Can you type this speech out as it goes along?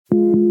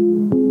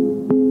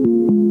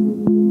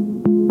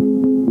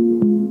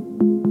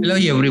Hello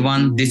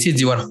everyone, this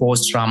is your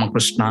host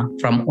Ramakrishna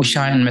from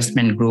Usha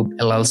Investment Group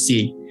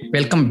LLC.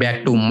 Welcome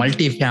back to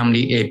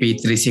Multifamily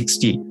AP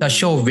 360, the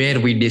show where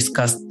we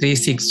discuss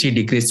 360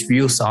 degrees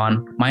views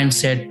on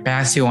mindset,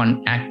 passive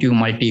and active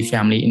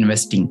multifamily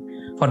investing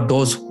for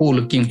those who are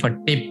looking for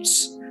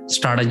tips,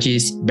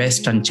 strategies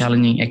based on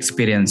challenging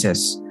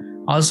experiences.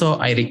 Also,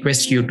 I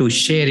request you to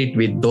share it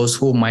with those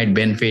who might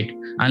benefit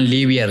and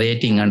leave a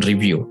rating and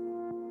review.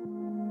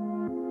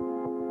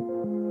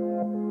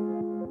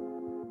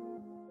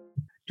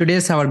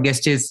 Today's our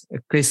guest is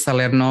Chris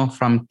Salerno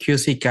from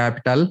QC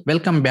Capital.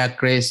 Welcome back,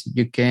 Chris.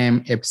 You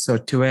came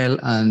episode 12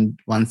 and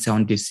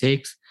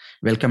 176.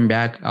 Welcome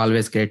back.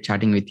 Always great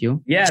chatting with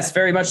you. Yes,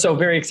 very much so.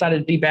 Very excited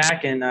to be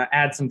back and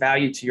add some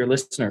value to your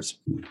listeners.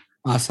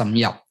 Awesome.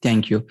 Yeah,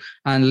 thank you.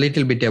 And a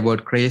little bit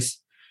about Chris.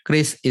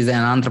 Chris is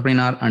an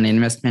entrepreneur and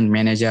investment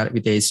manager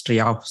with a history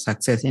of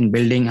success in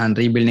building and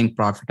rebuilding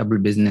profitable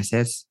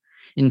businesses.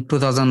 In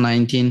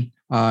 2019,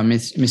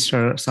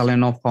 Mr.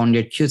 Salerno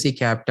founded QC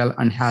Capital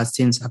and has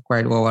since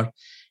acquired over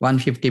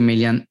 $150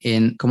 million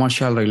in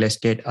commercial real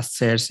estate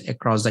assets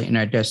across the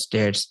United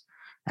States.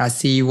 As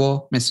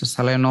CEO, Mr.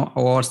 Salerno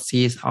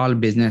oversees all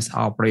business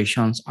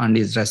operations and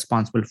is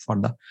responsible for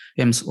the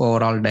firm's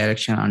overall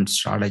direction and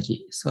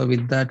strategy. So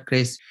with that,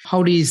 Chris,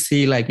 how do you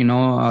see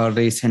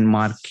recent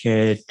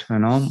market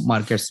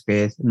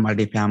space in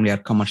multifamily or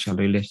commercial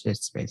real estate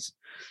space?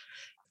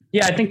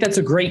 Yeah, I think that's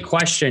a great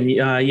question.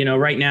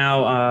 Right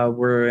now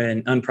we're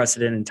in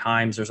unprecedented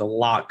times. There's a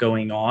lot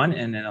going on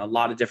and in a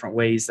lot of different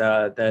ways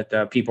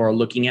that people are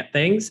looking at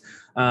things.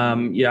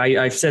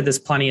 I've said this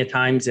plenty of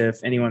times. If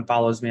anyone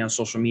follows me on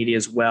social media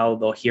as well,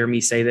 they'll hear me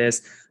say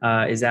this,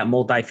 is that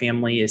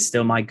multifamily is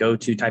still my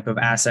go-to type of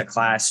asset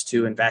class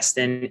to invest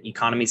in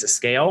economies of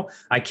scale.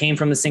 I came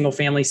from the single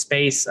family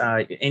space.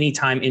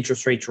 Anytime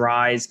interest rates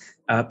rise,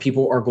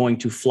 people are going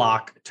to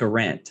flock to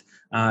rent.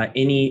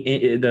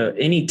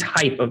 Any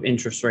type of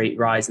interest rate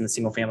rise in the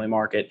single family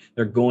market,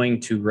 they're going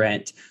to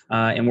rent.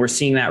 And we're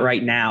seeing that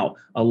right now.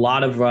 A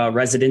lot of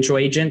residential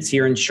agents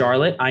here in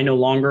Charlotte, I no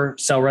longer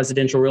sell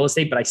residential real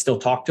estate, but I still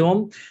talk to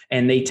them.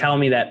 And they tell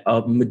me that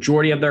a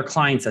majority of their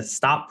clients have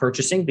stopped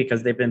purchasing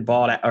because they've been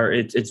bought or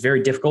it's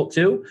very difficult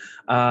to.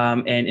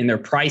 And they're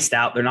priced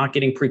out. They're not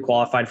getting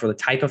pre-qualified for the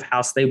type of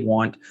house they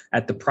want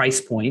at the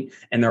price point,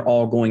 and they're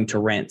all going to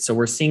rent. So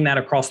we're seeing that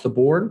across the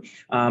board.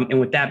 And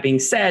with that being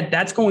said,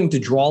 that's going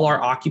to draw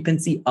our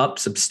occupancy up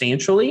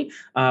substantially,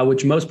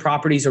 which most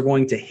properties are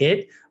going to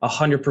hit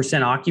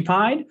 100%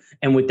 occupied.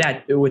 And with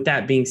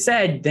that being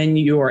said, then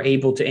you are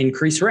able to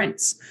increase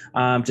rents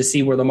to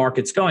see where the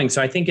market's going.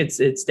 So I think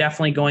it's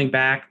definitely going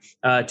back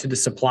to the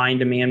supply and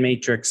demand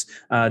matrix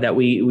that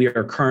we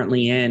are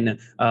currently in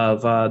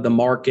of the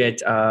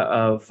market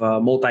of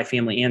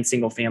multifamily and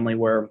single family,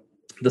 where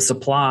the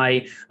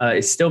supply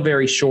is still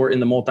very short in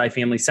the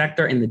multifamily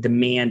sector and the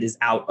demand is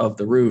out of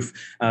the roof.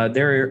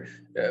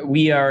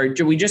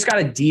 We just got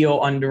a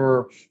deal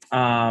under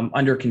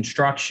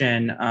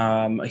construction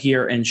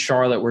here in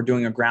Charlotte. We're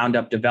doing a ground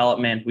up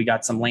development. We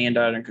got some land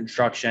under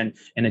construction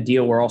and a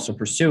deal we're also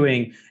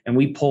pursuing. And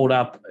we pulled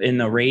up in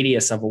the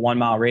radius of a 1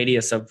 mile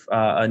radius of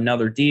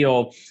another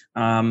deal,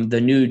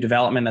 the new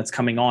development that's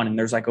coming on. And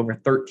there's like over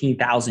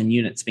 13,000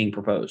 units being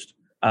proposed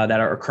that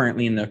are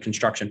currently in the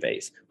construction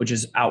phase, which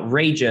is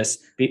outrageous.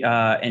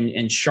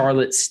 And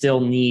Charlotte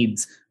still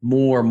needs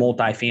more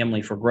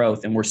multifamily for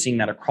growth. And we're seeing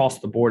that across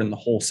the board in the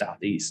whole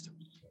Southeast.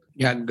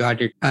 Yeah,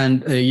 got it.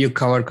 And you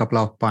covered a couple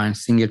of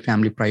points, single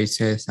family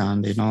prices,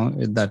 and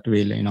that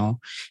will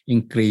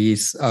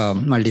increase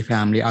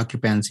multifamily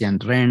occupancy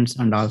and rents,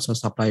 and also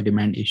supply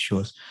demand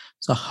issues.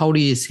 So how do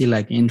you see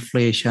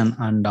inflation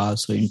and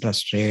also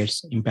interest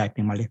rates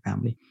impacting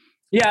multifamily?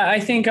 Yeah, I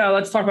think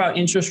let's talk about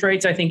interest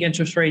rates. I think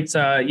interest rates,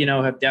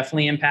 have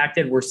definitely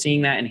impacted. We're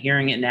seeing that and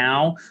hearing it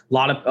now.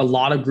 A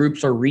lot of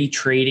groups are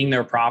retrading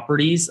their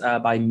properties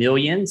by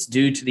millions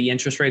due to the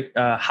interest rate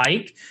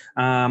hike.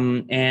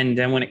 And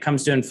then when it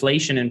comes to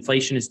inflation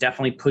is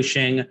definitely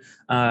pushing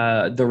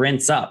the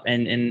rents up.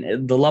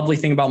 And the lovely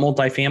thing about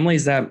multifamily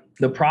is that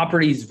the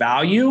property's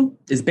value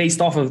is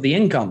based off of the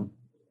income.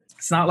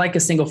 It's not like a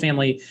single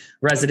family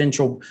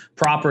residential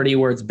property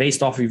where it's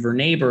based off of your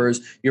neighbors.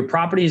 Your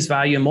property's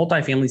value in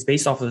multifamily is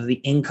based off of the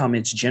income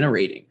it's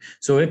generating.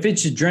 So if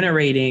it's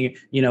generating,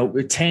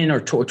 10 or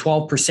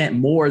 12%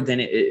 more than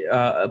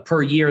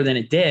per year than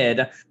it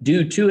did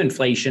due to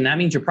inflation, that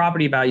means your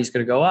property value is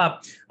going to go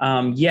up.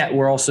 Yet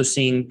we're also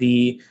seeing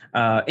the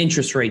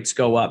interest rates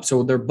go up.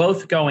 So they're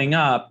both going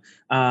up.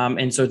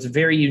 And so it's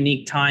very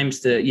unique times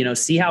to,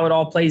 see how it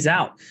all plays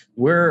out.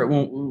 We're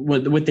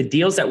with the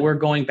deals that we're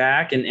going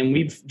back and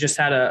we've just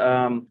had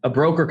a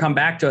broker come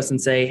back to us and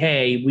say,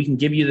 hey, we can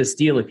give you this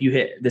deal if you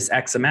hit this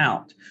X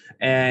amount.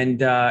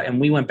 And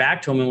we went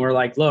back to them and we're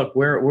like, look,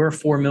 we're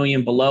 4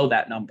 million below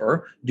that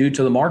number due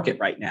to the market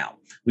right now.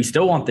 We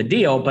still want the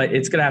deal, but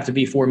it's going to have to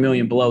be 4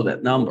 million below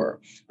that number.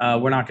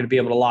 We're not going to be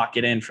able to lock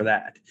it in for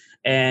that.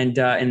 and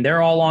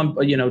they're all on,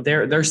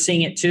 they're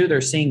seeing it too.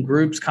 They're seeing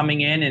groups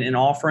coming in and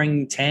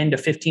offering 10 to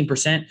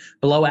 15%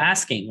 below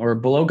asking or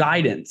below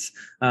guidance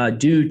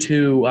due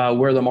to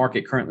where the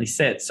market currently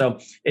sits. So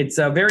it's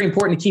very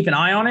important to keep an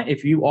eye on it.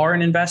 If you are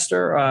an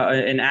investor,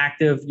 an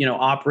active,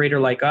 operator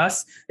like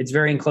us, it's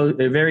very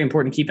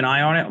important to keep an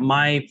eye on it.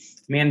 My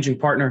managing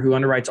partner who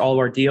underwrites all of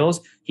our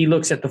deals, he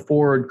looks at the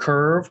forward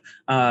curve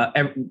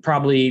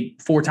probably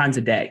 4 times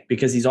a day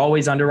because he's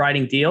always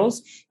underwriting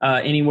deals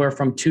anywhere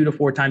from 2 to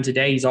 4 times a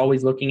day. He's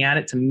always looking at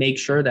it to make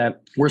sure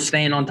that we're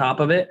staying on top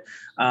of it,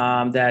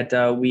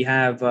 that we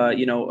have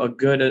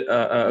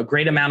a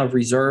great amount of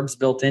reserves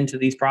built into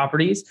these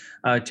properties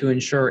to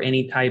ensure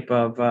any type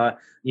of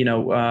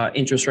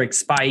interest rate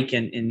spike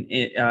and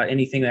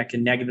anything that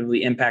can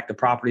negatively impact the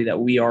property, that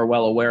we are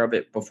well aware of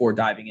it before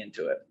diving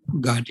into it.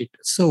 Got it.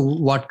 So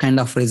what kind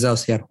of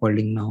reserves you are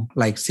holding now?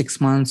 Like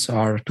 6 months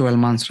or 12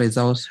 months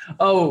reserves?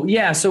 Oh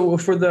yeah. So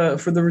for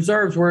the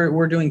reserves,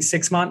 we're doing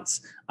 6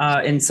 months.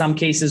 In some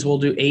cases we'll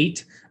do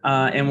 8.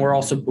 And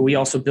we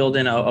also build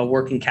in a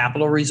working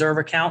capital reserve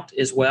account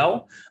as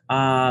well.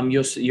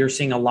 You're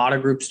seeing a lot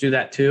of groups do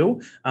that too.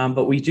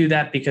 But we do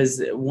that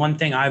because one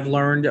thing I've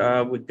learned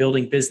with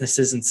building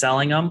businesses and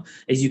selling them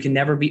is you can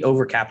never be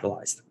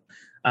overcapitalized.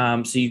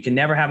 So you can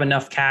never have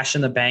enough cash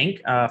in the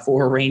bank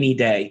for a rainy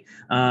day.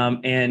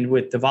 And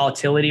with the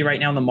volatility right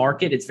now in the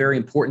market, it's very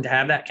important to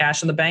have that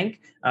cash in the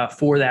bank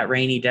for that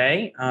rainy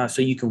day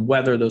so you can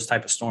weather those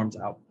type of storms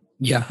out.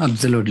 Yeah,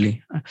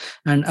 absolutely.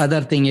 And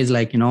other thing is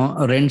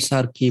rents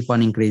are keep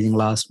on increasing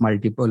last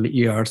multiple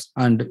years,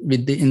 and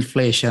with the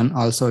inflation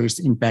also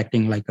it's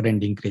impacting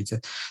rent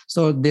increases.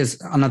 So there's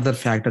another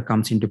factor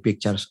comes into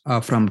pictures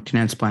from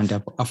tenants' point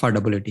of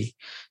affordability.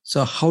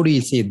 So how do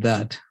you see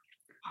that?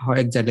 How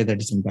exactly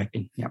that is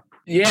impacting?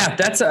 Yeah,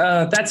 that's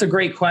a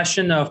great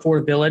question.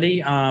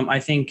 Affordability. I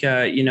think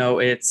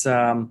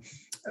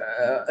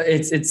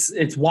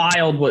it's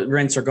wild what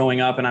rents are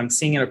going up, and I'm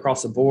seeing it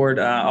across the board.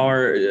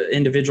 Our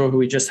individual who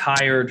we just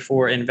hired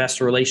for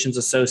investor relations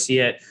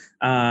associate,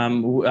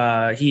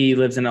 he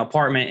lives in an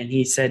apartment, and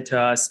he said to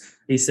us,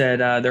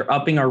 they're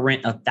upping our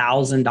rent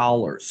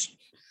 $1,000.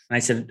 And I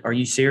said, are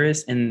you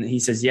serious? And he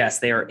says, yes,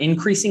 they are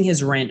increasing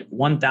his rent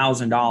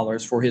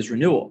 $1,000 for his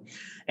renewal.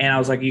 And I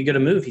was like, you going to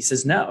move? He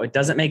says, no, it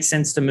doesn't make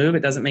sense to move.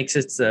 It doesn't make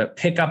sense to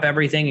pick up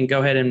everything and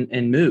go ahead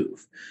and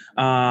move.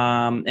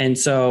 And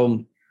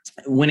so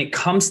when it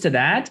comes to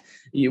that,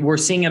 we're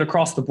seeing it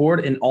across the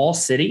board in all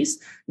cities,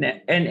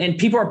 and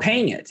people are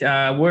paying it.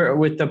 We're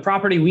with the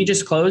property we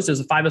just closed, it was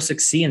a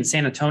 506C in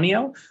San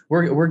Antonio.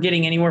 We're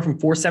getting anywhere from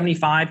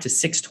 $475 to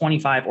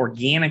 $625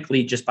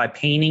 organically just by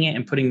painting it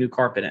and putting new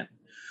carpet in.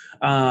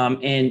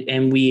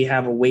 And we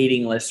have a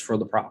waiting list for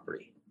the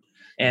property.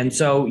 And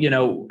so,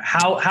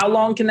 how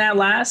long can that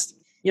last?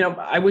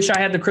 I wish I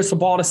had the crystal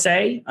ball to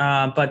say,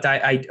 but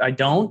I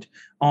don't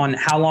on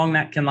how long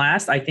that can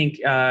last. I think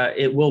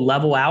it will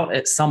level out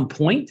at some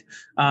point.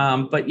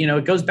 But,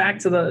 it goes back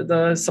to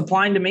the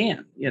supply and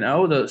demand.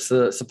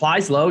 The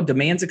supply's low,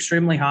 demand's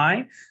extremely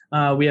high.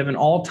 We have an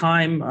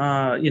all-time,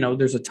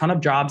 there's a ton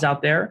of jobs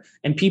out there,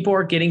 and people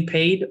are getting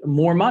paid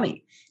more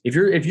money. If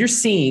you're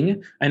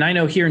seeing, and I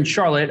know here in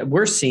Charlotte,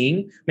 we're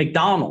seeing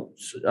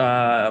McDonald's,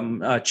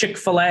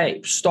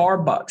 Chick-fil-A,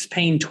 Starbucks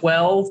paying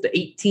 $12 to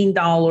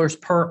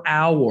 $18 per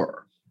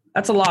hour.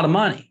 That's a lot of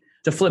money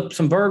to flip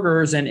some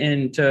burgers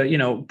and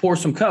to, pour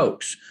some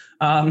Cokes.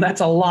 That's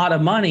a lot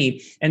of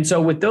money. And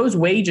so with those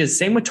wages,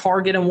 same with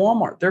Target and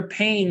Walmart, they're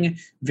paying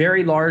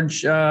very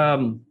large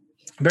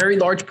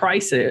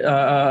price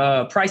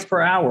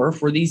per hour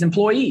for these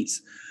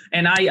employees.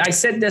 And I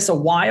said this a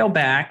while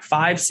back,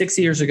 5-6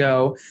 years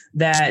ago,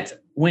 that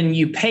when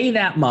you pay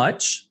that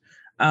much,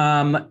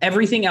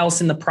 everything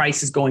else in the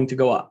price is going to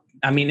go up.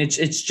 I mean,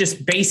 it's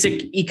just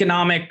basic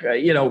economic,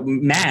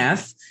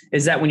 math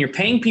is that when you're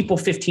paying people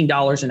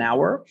 $15 an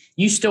hour,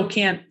 you still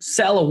can't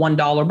sell a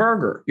 $1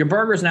 burger. Your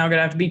burger is now going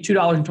to have to be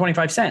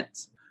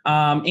 $2.25.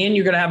 And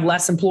you're going to have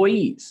less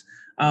employees.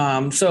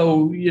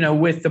 So,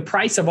 with the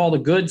price of all the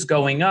goods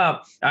going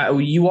up,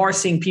 you are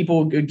seeing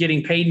people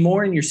getting paid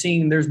more, and you're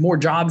seeing there's more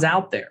jobs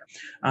out there.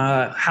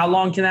 How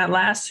long can that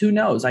last? Who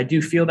knows? I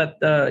do feel that,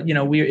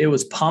 it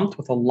was pumped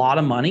with a lot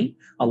of money,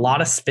 a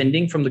lot of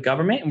spending from the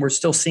government, and we're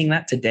still seeing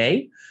that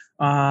today.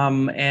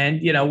 And,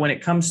 when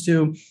it comes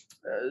to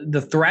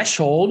the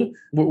threshold,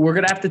 we're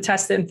going to have to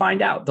test it and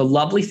find out. The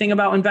lovely thing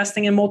about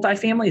investing in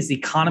multifamily is the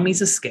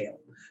economies of scale.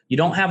 You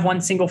don't have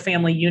one single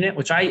family unit,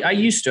 which I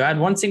used to. I had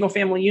one single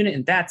family unit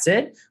and that's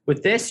it.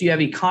 With this, you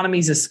have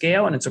economies of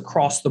scale and it's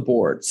across the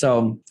board.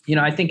 So,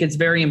 I think it's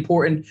very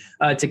important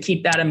to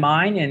keep that in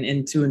mind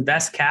and to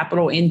invest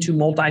capital into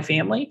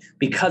multifamily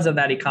because of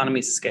that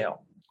economies of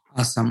scale.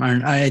 Awesome.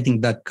 And I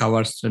think that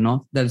covers,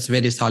 that's a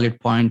very solid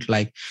point.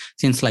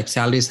 Since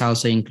salaries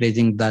also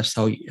increasing, that's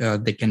how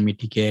they can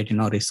mitigate,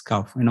 risk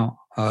of,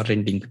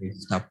 rent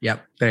increase stuff. Yeah,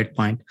 great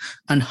point.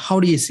 And how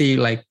do you see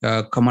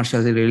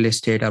commercial real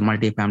estate or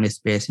multifamily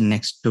space in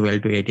next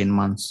 12 to 18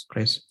 months,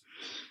 Chris?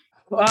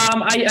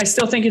 I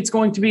still think it's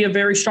going to be a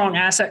very strong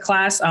asset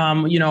class.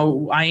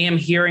 I am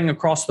hearing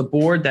across the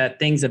board that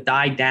things have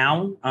died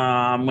down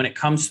when it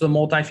comes to the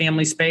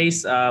multifamily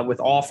space with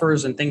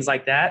offers and things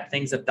like that.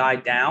 Things have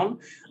died down.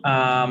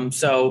 I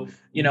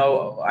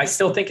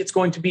still think it's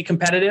going to be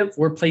competitive.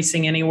 We're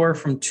placing anywhere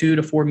from 2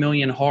 to 4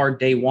 million hard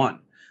day one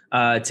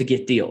to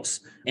get deals.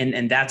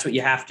 And that's what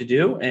you have to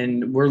do.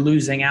 And we're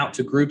losing out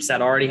to groups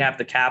that already have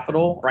the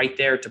capital right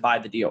there to buy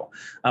the deal,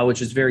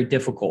 which is very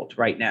difficult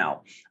right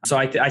now. So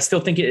I still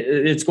think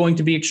it's going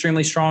to be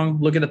extremely strong.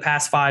 Look at the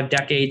past 5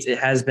 decades. It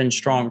has been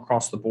strong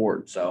across the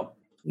board. So.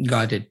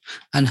 Got it.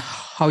 And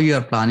how you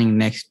are planning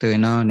next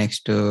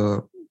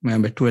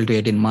maybe 12 to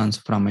 18 months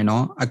from,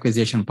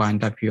 acquisition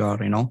point of view or,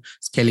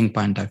 scaling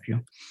point of view?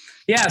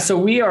 Yeah, so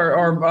we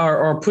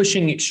are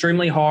pushing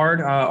extremely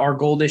hard. Our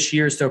goal this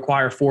year is to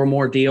acquire 4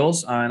 more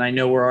deals. And I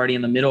know we're already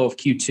in the middle of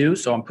Q2,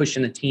 so I'm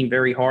pushing the team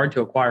very hard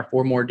to acquire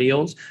 4 more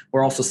deals.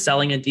 We're also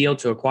selling a deal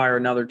to acquire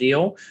another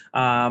deal,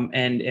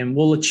 and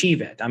we'll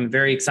achieve it. I'm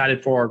very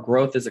excited for our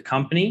growth as a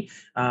company.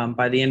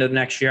 By the end of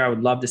next year, I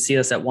would love to see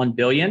us at 1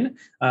 billion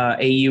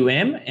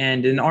AUM,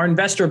 and in our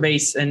investor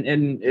base,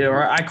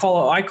 or I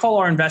call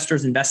our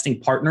investors investing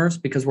partners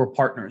because we're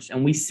partners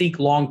and we seek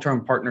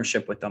long-term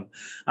partnership with them.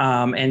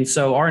 And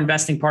so our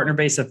investing partner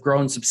base have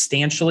grown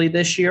substantially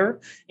this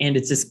year, and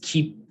it's just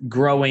keep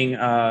growing.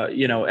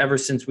 Ever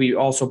since we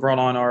also brought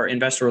on our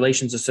investor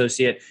relations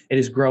associate, it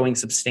is growing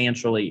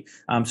substantially.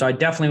 So I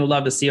definitely would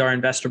love to see our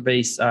investor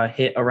base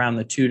hit around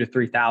the 2,000 to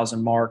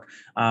 3,000 mark,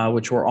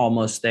 which we're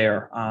almost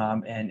there.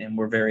 And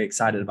we're very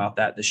excited about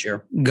that this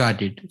year.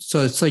 Got it.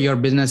 So your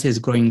business is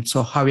growing.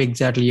 So how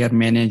exactly you're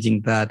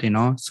managing that,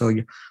 So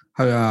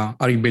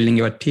are you building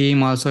your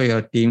team also?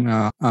 Your team,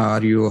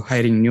 are you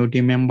hiring new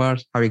team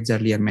members? How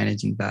exactly you're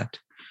managing that?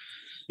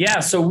 Yeah,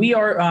 so we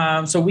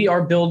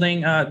are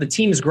building. The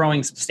team is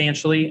growing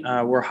substantially.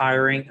 We're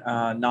hiring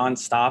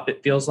nonstop.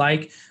 It feels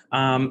like,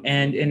 and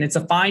it's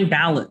a fine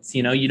balance.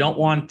 You don't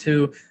want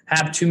to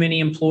have too many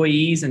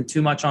employees and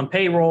too much on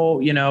payroll.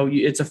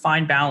 It's a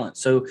fine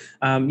balance. So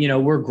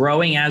we're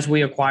growing as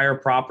we acquire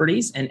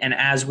properties and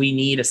as we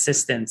need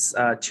assistance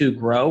to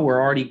grow.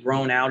 We're already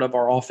grown out of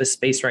our office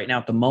space right now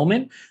at the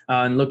moment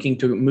and looking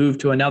to move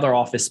to another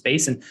office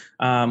space.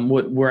 And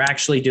what we're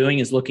actually doing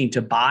is looking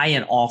to buy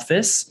an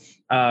office.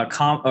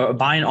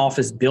 Buy an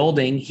office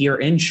building here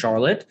in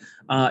Charlotte,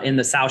 in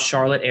the South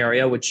Charlotte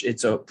area, which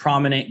it's a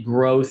prominent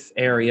growth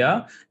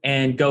area,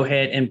 and go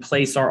ahead and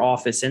place our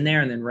office in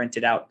there and then rent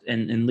it out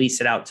and lease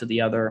it out to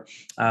the other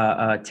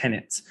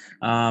tenants.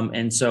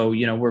 And so,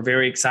 we're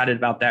very excited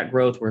about that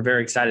growth. We're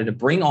very excited to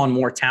bring on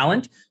more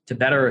talent to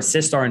better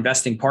assist our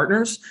investing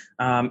partners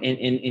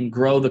and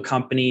grow the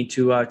company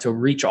to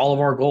reach all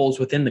of our goals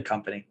within the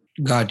company.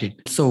 Got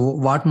it. So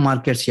what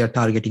markets you're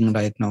targeting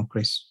right now,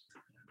 Chris?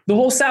 The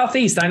whole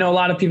Southeast. I know a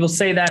lot of people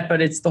say that,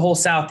 but it's the whole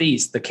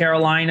Southeast, the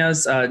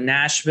Carolinas,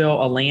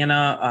 Nashville,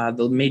 Atlanta,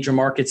 the major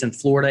markets in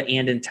Florida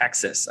and in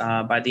Texas.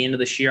 By the end of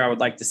this year, I would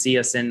like to see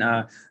us in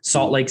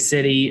Salt Lake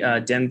City,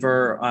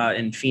 Denver,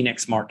 and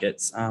Phoenix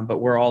markets. But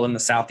we're all in the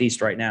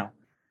Southeast right now.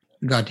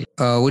 Got it.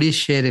 Would you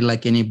share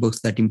any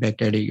books that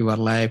impacted your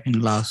life in the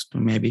last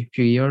maybe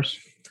few years?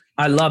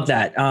 I love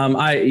that.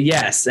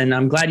 Yes. And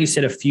I'm glad you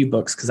said a few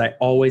books because I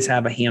always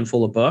have a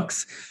handful of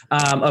books.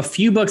 A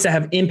few books that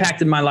have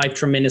impacted my life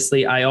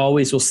tremendously. I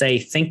always will say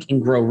Think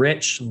and Grow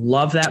Rich.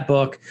 Love that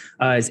book.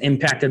 Has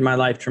impacted my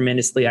life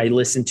tremendously. I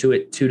listen to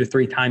it 2 to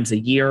 3 times a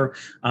year.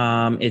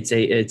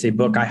 It's a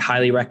book I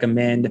highly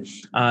recommend.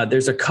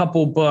 There's a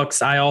couple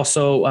books I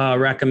also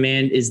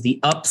recommend is The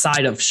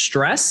Upside of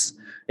Stress.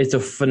 It's a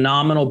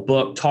phenomenal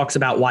book, talks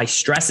about why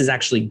stress is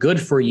actually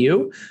good for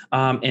you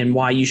and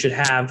why you should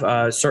have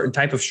a certain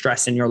type of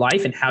stress in your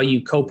life and how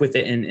you cope with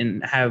it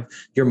and have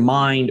your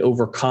mind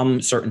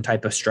overcome certain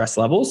type of stress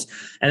levels.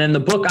 And then the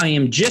book I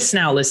am just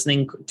now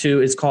listening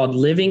to is called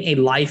Living a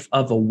Life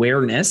of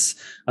Awareness.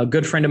 A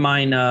good friend of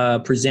mine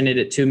presented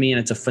it to me, and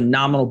it's a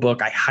phenomenal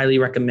book. I highly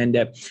recommend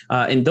it.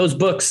 And those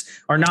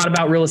books are not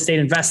about real estate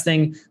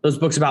investing. Those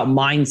books are about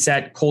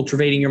mindset,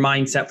 cultivating your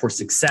mindset for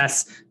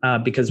success.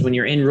 Because when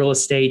you're in real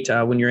estate,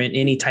 when you're in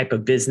any type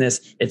of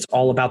business, it's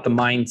all about the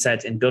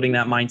mindset and building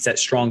that mindset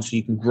strong so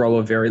you can grow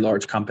a very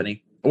large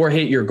company or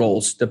hit your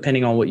goals,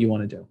 depending on what you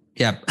want to do.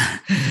 Yep.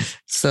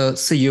 So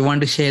you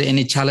want to share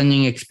any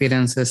challenging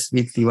experiences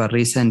with your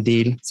recent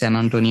deal, San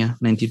Antonio,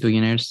 92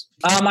 units?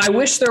 I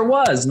wish there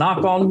was,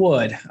 knock on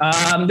wood.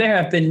 There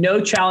have been no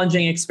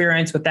challenging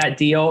experience with that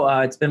deal.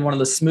 It's been one of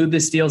the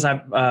smoothest deals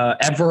I've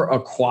ever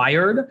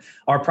acquired.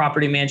 Our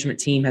property management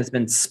team has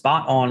been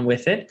spot on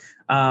with it.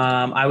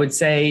 I would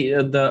say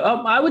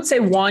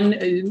one,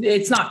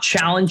 it's not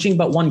challenging,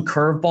 but one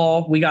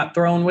curveball we got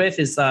thrown with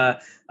is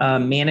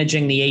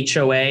managing the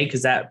HOA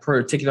because that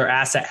particular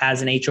asset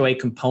has an HOA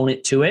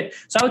component to it.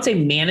 So I would say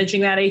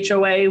managing that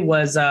HOA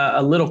was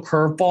a little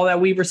curveball that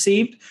we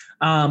received.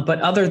 But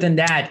other than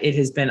that, it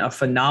has been a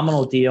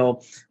phenomenal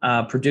deal,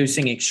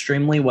 producing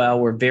extremely well.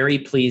 We're very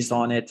pleased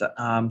on it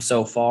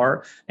so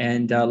far.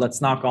 And let's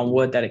knock on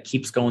wood that it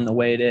keeps going the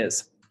way it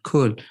is.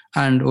 Cool.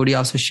 And would you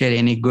also share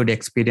any good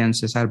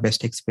experiences or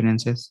best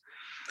experiences?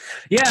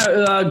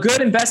 Yeah,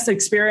 good investor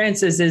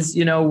experiences is,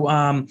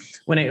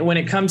 when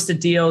it comes to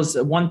deals,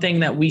 one thing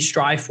that we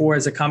strive for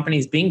as a company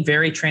is being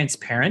very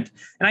transparent,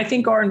 and I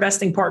think our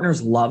investing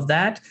partners love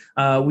that.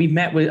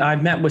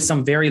 I've met with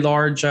some very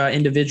large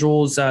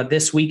individuals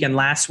this week and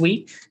last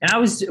week,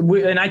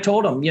 and I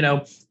told them,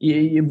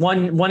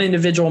 one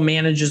individual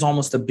manages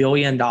almost $1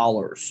 billion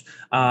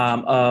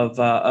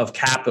of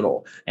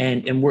capital,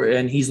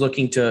 and he's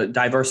looking to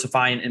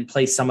diversify and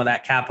place some of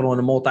that capital in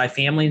a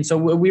multifamily, and so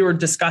we were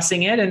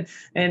discussing it.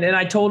 And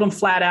I told them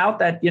flat out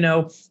that,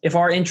 if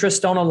our interests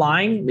don't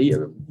align,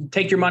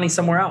 take your money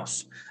somewhere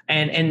else.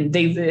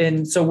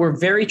 And so we're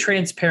very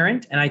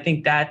transparent. And I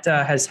think that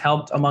has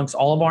helped amongst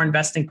all of our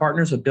investing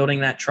partners with building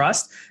that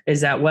trust,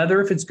 is that whether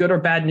if it's good or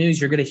bad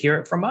news, you're going to hear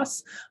it from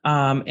us.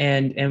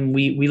 And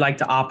we like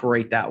to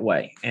operate that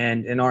way.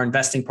 And our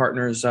investing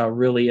partners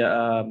really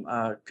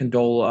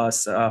condole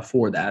us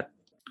for that.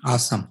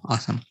 Awesome.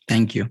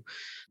 Thank you.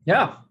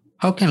 Yeah.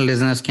 How can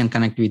listeners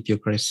connect with you,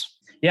 Chris?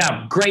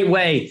 Yeah, great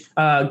way.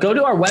 Go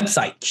to our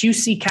website,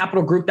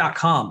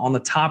 qccapitalgroup.com. On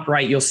the top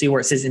right, you'll see where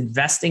it says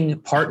Investing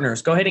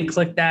Partners. Go ahead and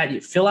click that.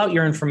 You fill out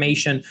your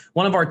information.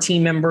 One of our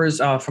team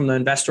members from the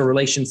investor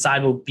relations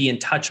side will be in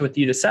touch with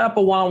you to set up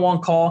a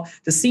one-on-one call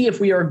to see if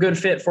we are a good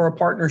fit for a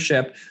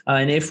partnership.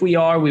 And if we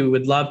are, we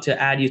would love to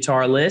add you to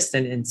our list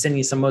and send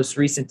you some most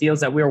recent deals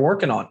that we are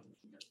working on.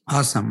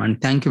 Awesome.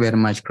 And thank you very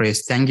much,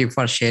 Chris. Thank you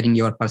for sharing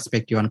your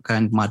perspective on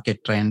current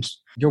market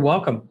trends. You're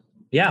welcome.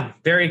 Yeah,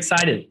 very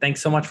excited.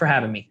 Thanks so much for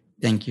having me.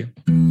 Thank you.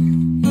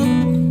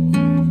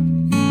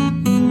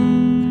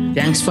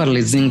 Thanks for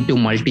listening to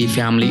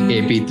Multifamily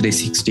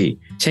AP360.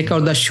 Check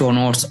out the show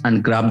notes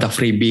and grab the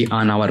freebie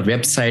on our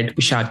website,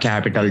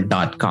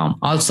 ushacapital.com.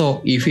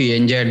 Also, if you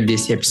enjoyed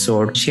this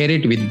episode, share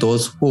it with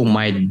those who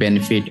might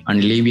benefit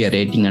and leave a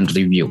rating and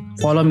review.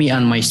 Follow me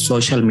on my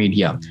social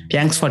media.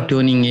 Thanks for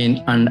tuning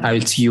in, and I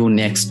will see you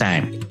next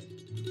time.